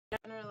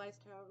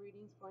Generalized Tarot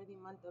readings for the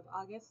month of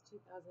August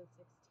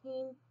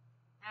 2016.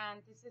 And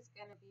this is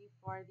going to be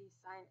for the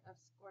sign of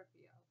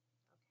Scorpio.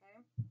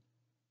 Okay.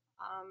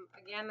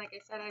 Again, like I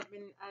said, I've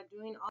been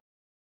doing all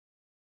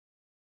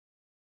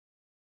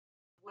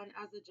one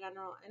as a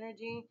general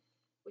energy,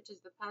 which is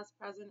the past,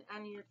 present,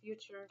 and your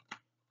future.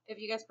 If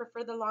you guys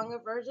prefer the longer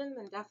version,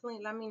 then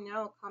definitely let me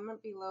know.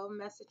 Comment below,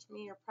 message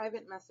me, or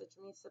private message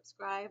me,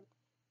 subscribe.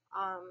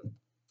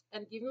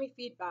 And give me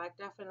feedback,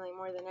 definitely,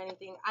 more than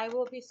anything. I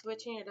will be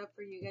switching it up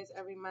for you guys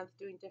every month,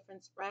 doing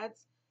different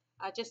spreads,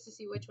 just to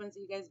see which ones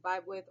you guys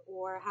vibe with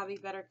or have a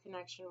better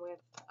connection with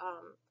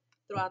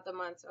throughout the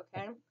months,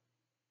 okay?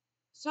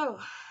 So,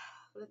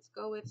 let's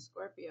go with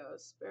Scorpio.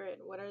 Spirit,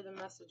 what are the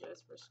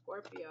messages for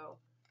Scorpio?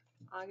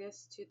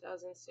 August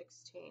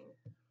 2016.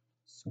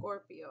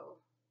 Scorpio,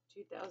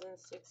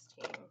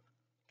 2016.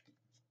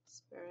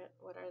 Spirit,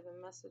 what are the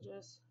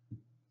messages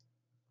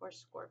for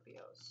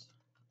Scorpios?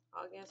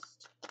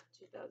 August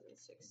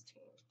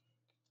 2016.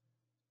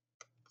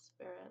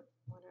 Spirit,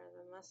 what are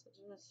the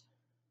messages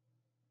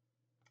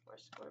for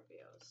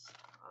Scorpios?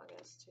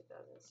 August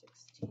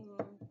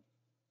 2016.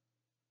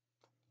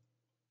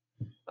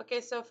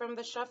 Okay, so from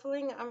the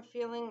shuffling, I'm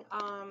feeling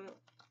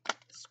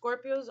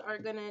Scorpios are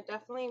going to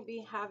definitely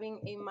be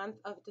having a month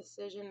of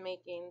decision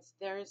makings.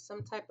 There is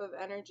some type of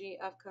energy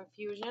of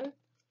confusion.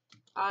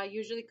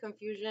 Usually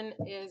confusion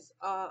is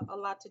a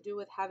lot to do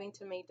with having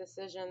to make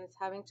decisions,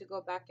 having to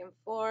go back and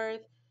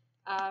forth.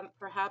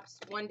 Perhaps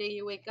one day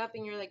you wake up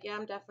and you're like, yeah,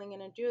 I'm definitely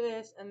going to do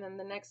this. And then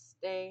the next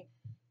day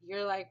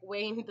you're like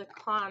weighing the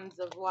cons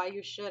of why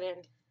you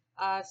shouldn't.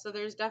 So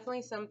there's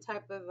definitely some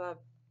type of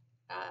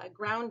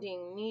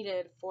grounding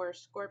needed for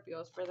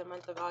Scorpios for the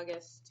month of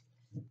August.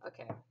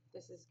 Okay,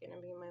 this is going to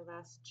be my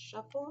last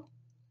shuffle.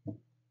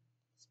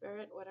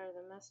 Spirit, what are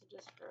the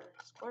messages for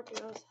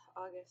Scorpios?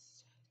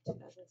 August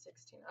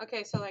 2016.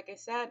 Okay, so like I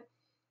said,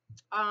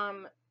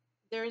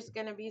 there's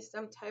going to be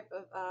some type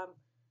of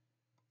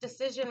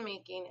decision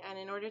making, and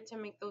in order to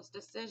make those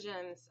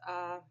decisions,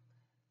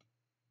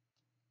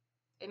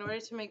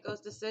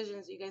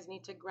 you guys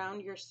need to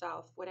ground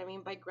yourself. What I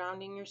mean by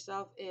grounding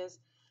yourself is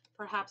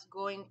perhaps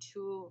going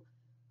to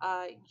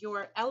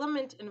your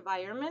element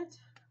environment,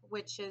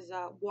 which is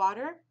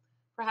water,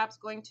 perhaps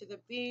going to the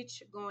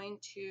beach, going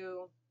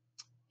to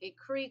a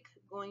creek,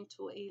 going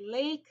to a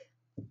lake,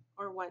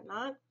 or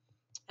whatnot.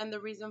 And the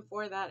reason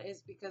for that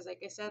is because,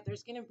 like I said,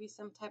 there's going to be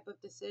some type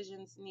of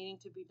decisions needing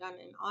to be done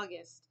in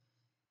August.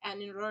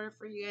 And in order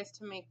for you guys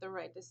to make the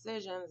right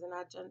decisions and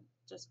not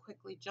just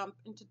quickly jump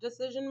into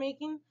decision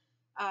making,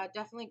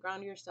 definitely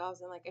ground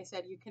yourselves. And like I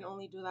said, you can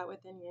only do that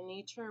within your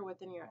nature,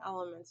 within your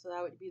element. So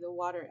that would be the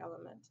water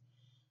element.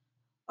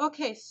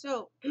 Okay,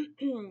 so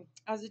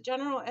as a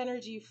general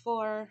energy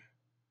for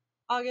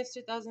August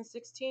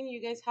 2016,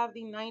 you guys have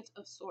the Knight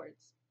of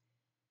Swords.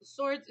 The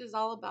Swords is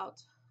all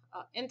about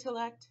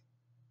intellect,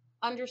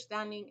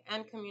 understanding,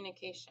 and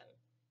communication.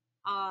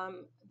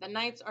 The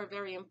Knights are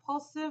very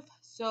impulsive,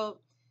 so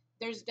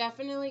there's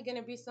definitely going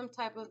to be some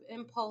type of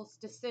impulse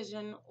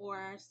decision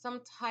or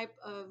some type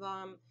of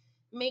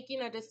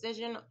making a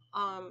decision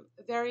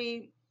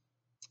very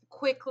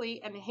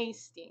quickly and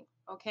hasty.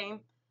 Okay,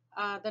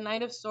 the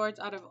Knight of Swords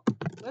out of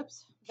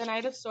the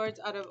Knight of Swords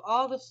out of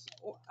all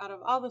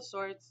the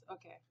swords.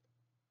 Okay.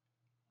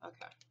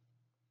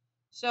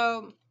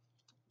 So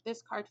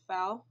this card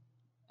fell,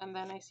 and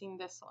then I seen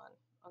this one.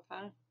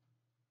 Okay.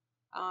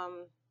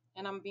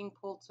 And I'm being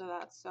pulled to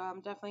that, so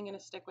I'm definitely going to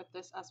stick with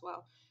this as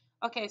well.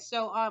 Okay,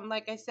 so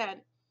like I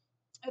said,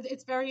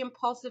 it's very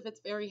impulsive,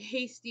 it's very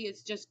hasty,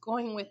 it's just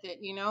going with it,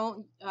 you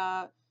know.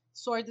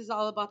 Swords is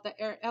all about the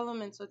air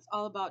element, so it's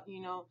all about,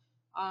 you know,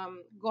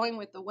 going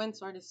with the wind,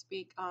 so to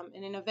speak,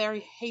 and in a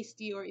very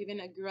hasty or even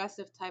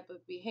aggressive type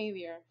of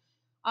behavior.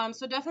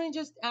 So definitely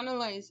just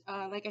analyze,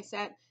 like I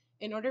said,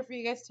 in order for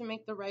you guys to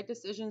make the right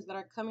decisions that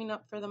are coming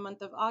up for the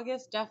month of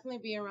August, definitely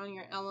be around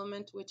your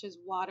element, which is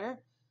water,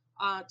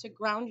 to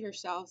ground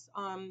yourselves.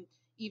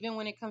 Even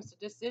when it comes to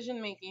decision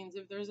makings,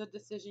 if there's a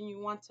decision you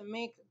want to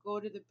make, go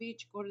to the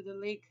beach, go to the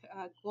lake,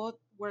 go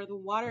where the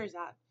water is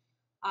at,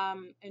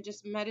 and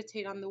just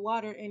meditate on the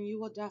water, and you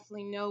will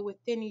definitely know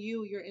within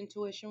you, your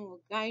intuition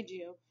will guide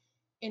you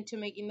into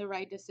making the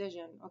right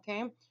decision.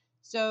 Okay,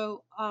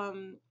 so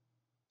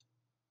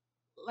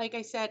like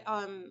I said,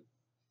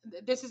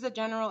 this is a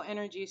general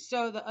energy.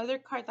 So the other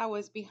card that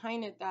was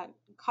behind it that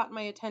caught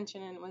my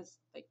attention and was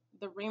like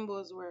the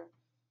rainbows were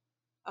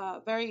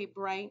very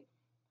bright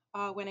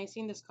when I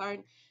seen this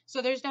card.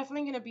 So there's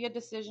definitely going to be a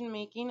decision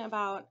making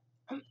about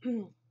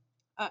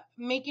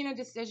making a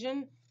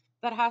decision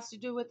that has to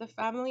do with the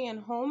family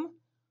and home,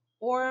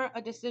 or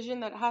a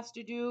decision that has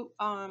to do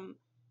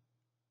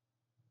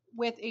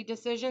with a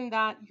decision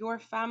that your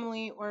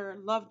family or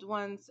loved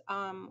ones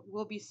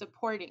will be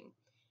supporting.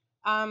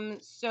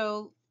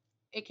 So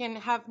it can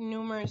have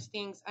numerous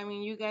things. I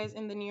mean, you guys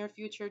in the near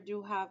future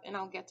do have, and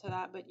I'll get to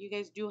that, but you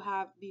guys do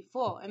have the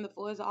Fool, and the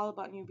Fool is all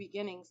about new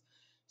beginnings.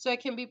 So it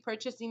can be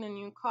purchasing a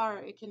new car,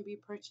 it can be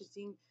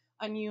purchasing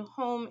a new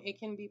home, it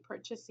can be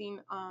purchasing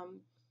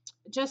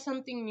just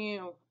something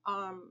new.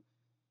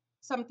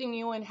 something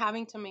new and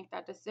having to make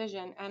that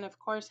decision. And of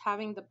course,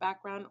 having the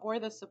background or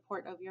the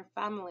support of your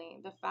family,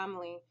 the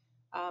family,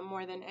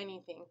 more than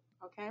anything.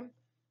 Okay.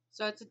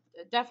 So it's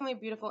definitely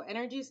beautiful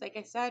energies. Like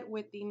I said,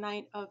 with the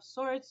Knight of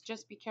Swords,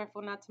 just be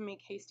careful not to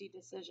make hasty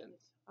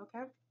decisions.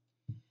 Okay.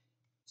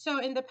 So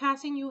in the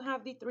passing, you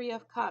have the Three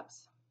of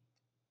Cups.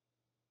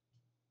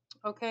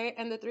 Okay.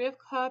 And the Three of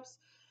Cups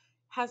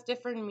has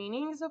different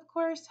meanings, of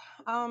course.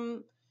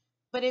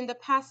 But in the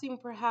passing,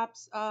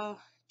 perhaps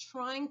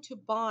trying to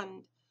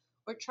bond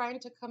or trying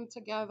to come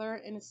together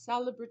in a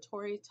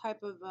celebratory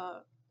type of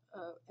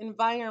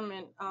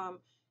environment.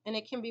 And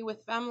it can be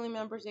with family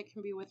members, it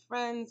can be with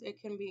friends,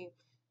 it can be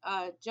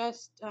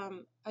just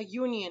a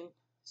union,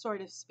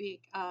 sort of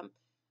speak.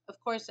 Of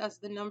course, as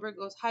the number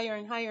goes higher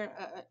and higher,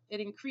 it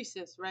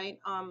increases, right?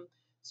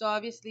 So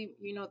obviously,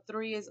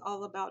 three is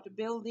all about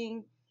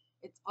building.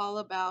 It's all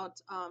about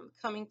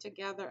coming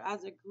together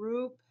as a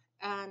group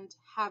and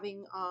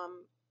having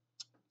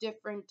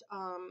different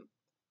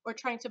or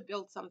trying to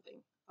build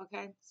something.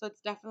 Okay, so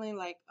it's definitely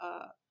like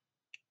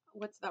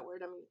what's that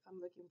word I'm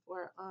looking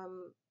for?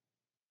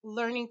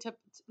 Learning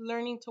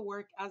to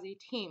work as a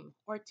team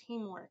or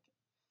teamwork.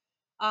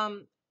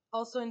 Um,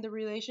 Also in the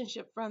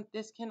relationship front,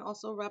 this can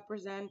also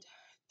represent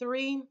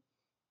three.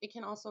 It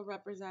can also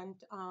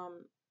represent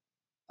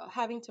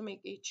having to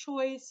make a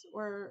choice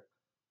or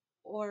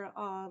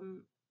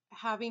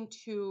having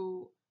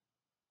to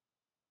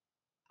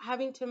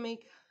having to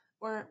make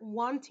or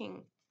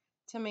wanting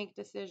to make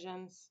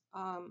decisions,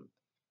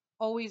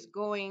 always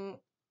going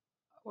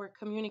or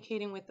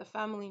communicating with the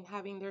family and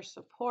having their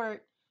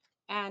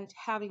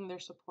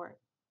support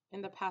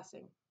in the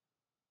passing.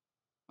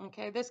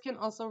 Okay, this can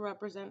also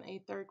represent a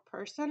third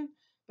person,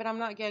 but I'm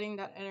not getting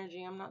that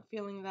energy. I'm not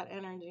feeling that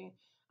energy.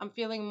 I'm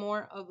feeling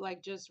more of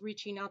like just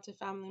reaching out to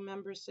family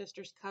members,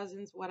 sisters,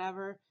 cousins,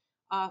 whatever,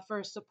 for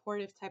a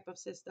supportive type of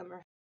system.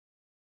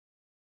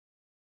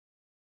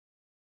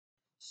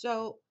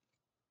 So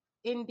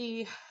in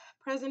the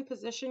present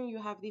position,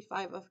 you have the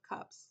Five of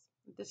Cups.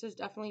 This is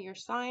definitely your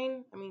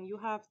sign. I mean, you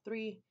have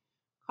three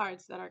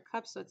cards that are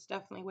cups, so it's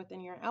definitely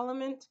within your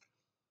element.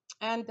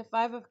 And the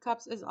Five of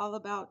Cups is all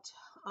about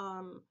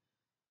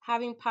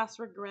having past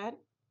regret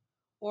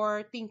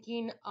or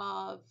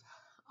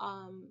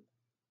um,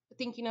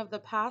 thinking of the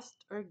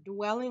past or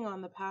dwelling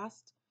on the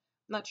past.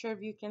 Not sure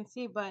if you can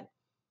see, but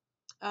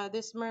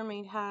this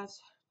mermaid has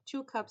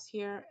two cups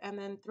here and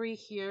then three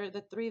here.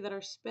 The three that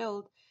are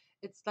spilled,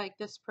 it's like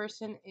this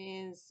person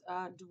is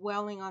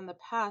dwelling on the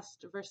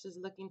past versus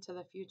looking to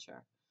the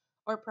future.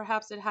 Or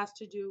perhaps it has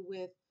to do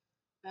with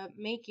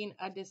making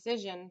a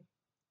decision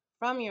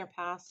from your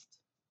past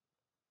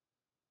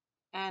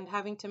and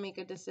having to make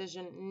a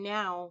decision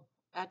now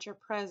at your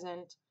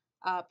present,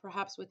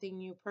 perhaps with a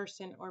new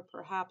person or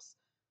perhaps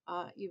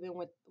even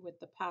with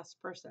the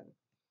past person.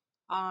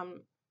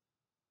 Um,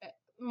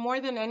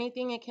 More than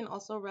anything, it can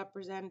also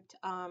represent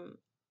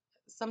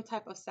some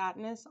type of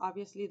sadness.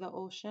 Obviously, the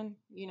ocean,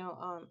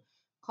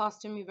 calls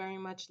to me very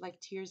much like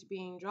tears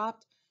being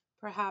dropped.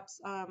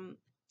 Perhaps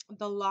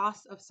the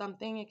loss of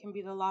something. It can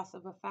be the loss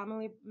of a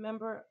family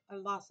member, a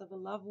loss of a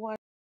loved one.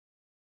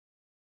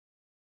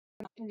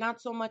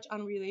 Not so much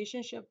on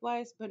relationship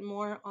wise, but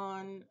more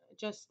on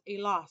just a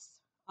loss,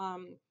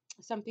 um,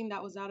 something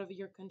that was out of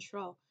your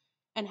control,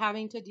 and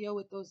having to deal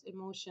with those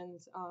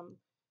emotions.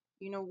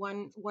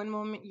 One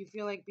moment you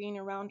feel like being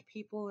around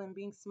people and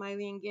being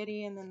smiley and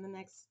giddy, and then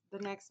the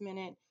next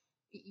minute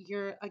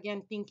you're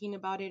again thinking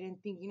about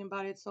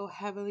it so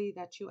heavily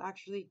that you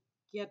actually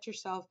get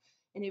yourself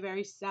in a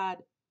very sad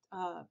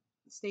uh,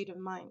 state of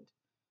mind.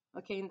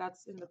 Okay, and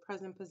that's in the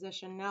present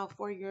position. Now,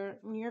 for your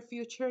near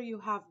future, you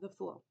have the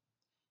Fool.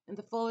 And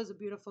the Fool is a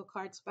beautiful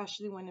card,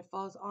 especially when it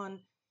falls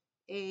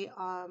a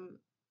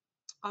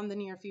on the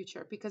near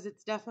future, because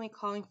it's definitely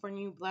calling for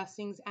new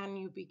blessings and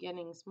new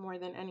beginnings more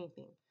than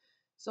anything.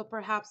 So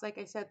perhaps, like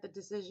I said, the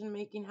decision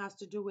making has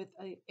to do with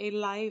a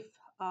life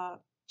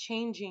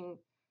changing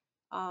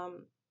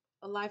um,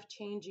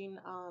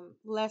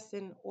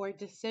 lesson or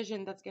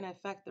decision that's going to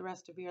affect the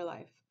rest of your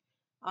life.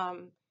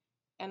 Um,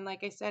 and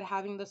like I said,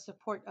 having the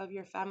support of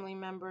your family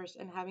members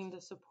and having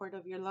the support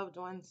of your loved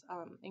ones,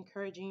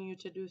 encouraging you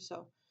to do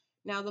so.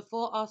 Now, the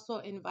Fool also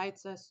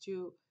invites us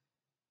to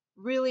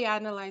really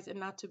analyze and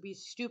not to be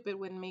stupid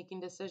when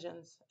making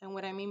decisions. And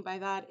what I mean by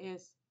that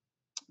is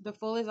the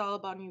Fool is all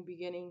about new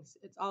beginnings.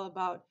 It's all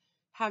about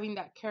having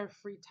that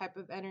carefree type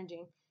of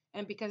energy.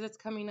 And because it's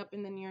coming up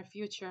in the near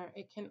future,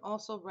 it can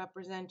also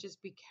represent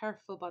just be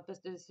careful about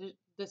the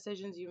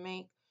decisions you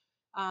make.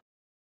 Um,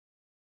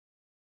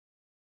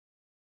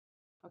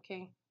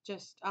 okay,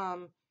 just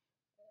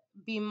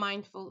be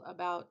mindful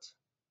about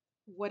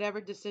whatever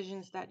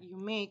decisions that you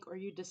make or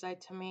you decide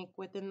to make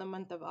within the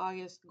month of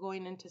August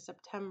going into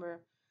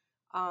September.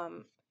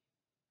 Um,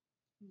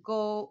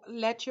 Go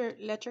let your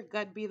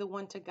gut be the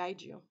one to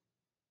guide you.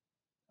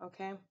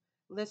 Okay,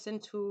 listen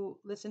to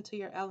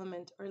your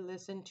element or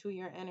listen to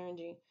your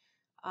energy,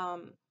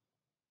 um,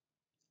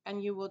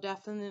 and you will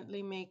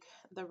definitely make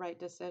the right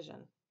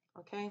decision.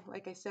 Okay,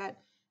 like I said,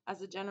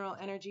 As a general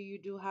energy, you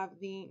do have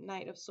the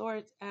Knight of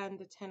Swords and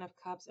the Ten of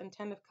Cups. And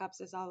Ten of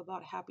Cups is all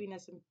about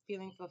happiness and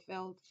feeling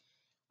fulfilled.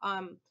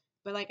 Um,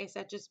 but like I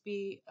said, just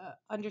be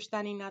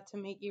understanding not to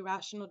make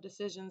irrational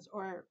decisions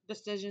or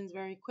decisions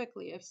very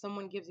quickly. If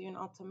someone gives you an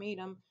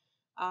ultimatum,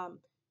 um,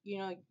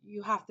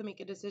 you have to make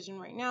a decision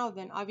right now,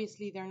 then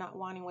obviously they're not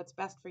wanting what's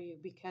best for you,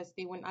 because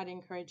they would not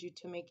encourage you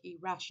to make a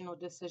rational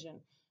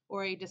decision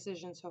or a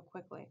decision so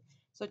quickly.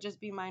 So just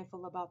be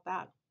mindful about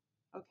that.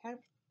 Okay.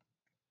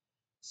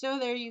 So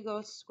there you go,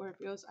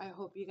 Scorpios. I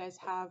hope you guys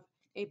have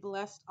a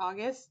blessed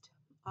August.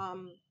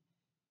 Um,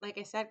 like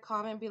I said,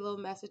 comment below,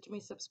 message me,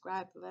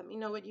 subscribe. Let me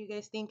know what you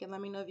guys think, and let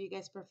me know if you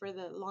guys prefer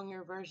the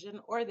longer version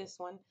or this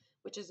one,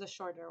 which is a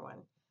shorter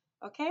one.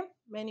 Okay,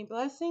 many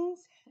blessings,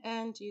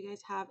 and you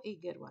guys have a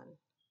good one.